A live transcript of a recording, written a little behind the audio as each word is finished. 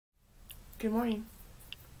Good morning.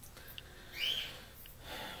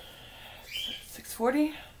 It's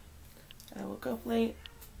 6:40. I woke up late.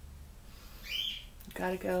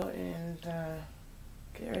 Gotta go and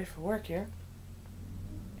get ready for work here.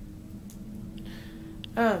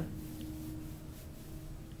 Let's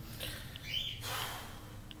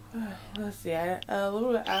see. I had a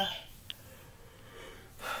little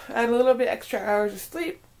bit extra hours of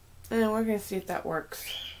sleep, and we're gonna see if that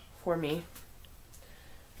works for me.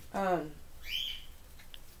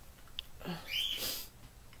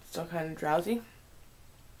 Still kind of drowsy,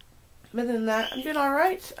 but other than that, I'm doing all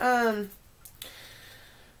right.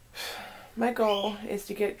 My goal is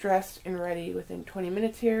to get dressed and ready within 20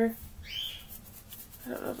 minutes here. I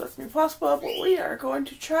don't know if that's gonna be possible, but we are going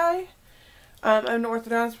to try. I have an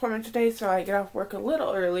orthodontist appointment today, so I get off work a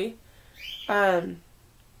little early. Other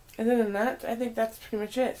than that, I think that's pretty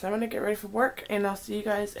much it. So I'm gonna get ready for work, and I'll see you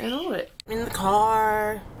guys in a little bit. I'm in the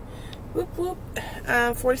car. Whoop whoop.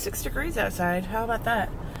 46 degrees outside. How about that?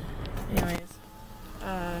 Anyways,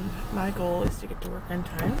 my goal is to get to work on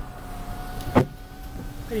time.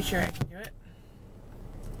 Pretty sure I can do it.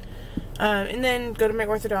 And then go to my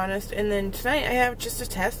orthodontist. And then tonight I have just a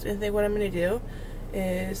test. And then what I'm going to do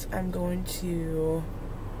is I'm going to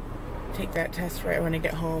take that test right when I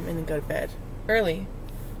get home and then go to bed early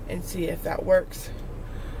and see if that works.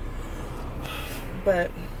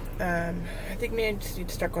 But I think maybe I just need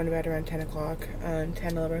to start going to bed around 10 o'clock, 10,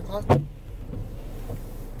 11 o'clock.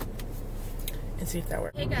 And see if that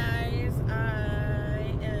works. Hey guys, I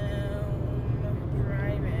am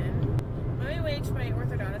driving on my way to my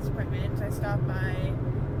orthodontist appointment. I stopped by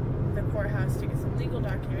the courthouse to get some legal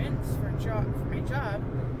documents for my job,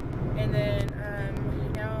 and then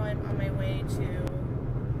now I'm on my way to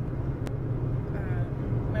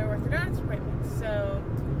my orthodontist appointment. So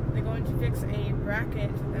they're going to fix a bracket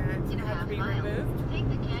that had to be removed. Take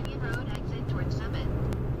the Canyon Road exit towards Summit.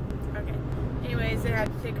 Okay. Anyways, they had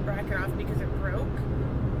to take a bracket off because it broke.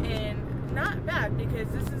 And not bad, because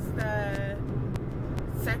this is the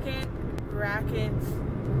second bracket.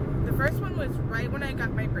 The first one was right when I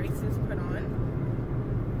got my braces put on.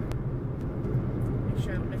 Make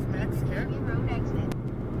sure I don't miss my exit here. Canyon Road exit.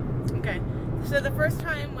 Okay. So the first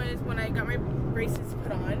time was when I got my braces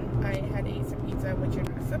put on. I had to eat some pizza, which you're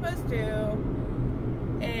not supposed to.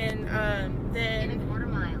 And then in a quarter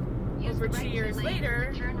mile. Over 2 years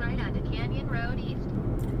later, turn right onto Canyon Road East.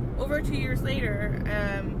 Over 2 years later,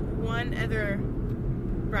 one other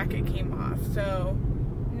bracket came off, so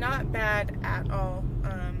not bad at all,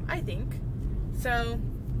 I think. So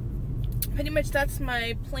pretty much that's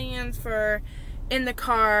my plans for in the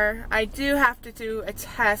car. I do have to do a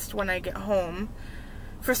test when I get home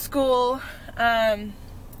for school,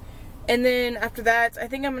 and then after that, I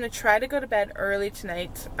think I'm going to try to go to bed early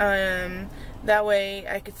tonight. That way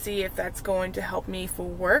I could see if that's going to help me for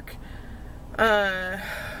work.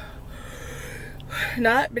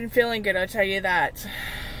 Not been feeling good, I'll tell you that,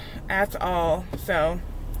 at all. So,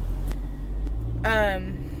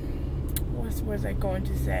 what was I going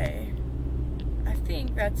to say? I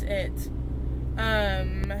think that's it.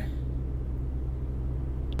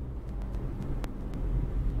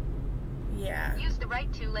 Yeah. Use the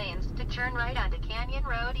right 2 lanes to turn right onto Canyon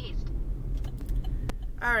Road East.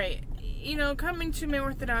 Alright, you know, coming to my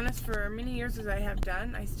orthodontist for many years as I have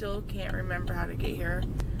done, I still can't remember how to get here.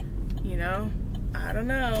 You know, I don't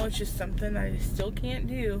know, it's just something I still can't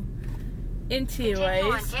do. Continue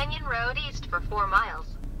on Canyon Road East for 4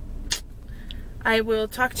 miles. I will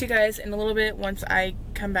talk to you guys in a little bit once I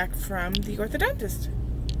come back from the orthodontist.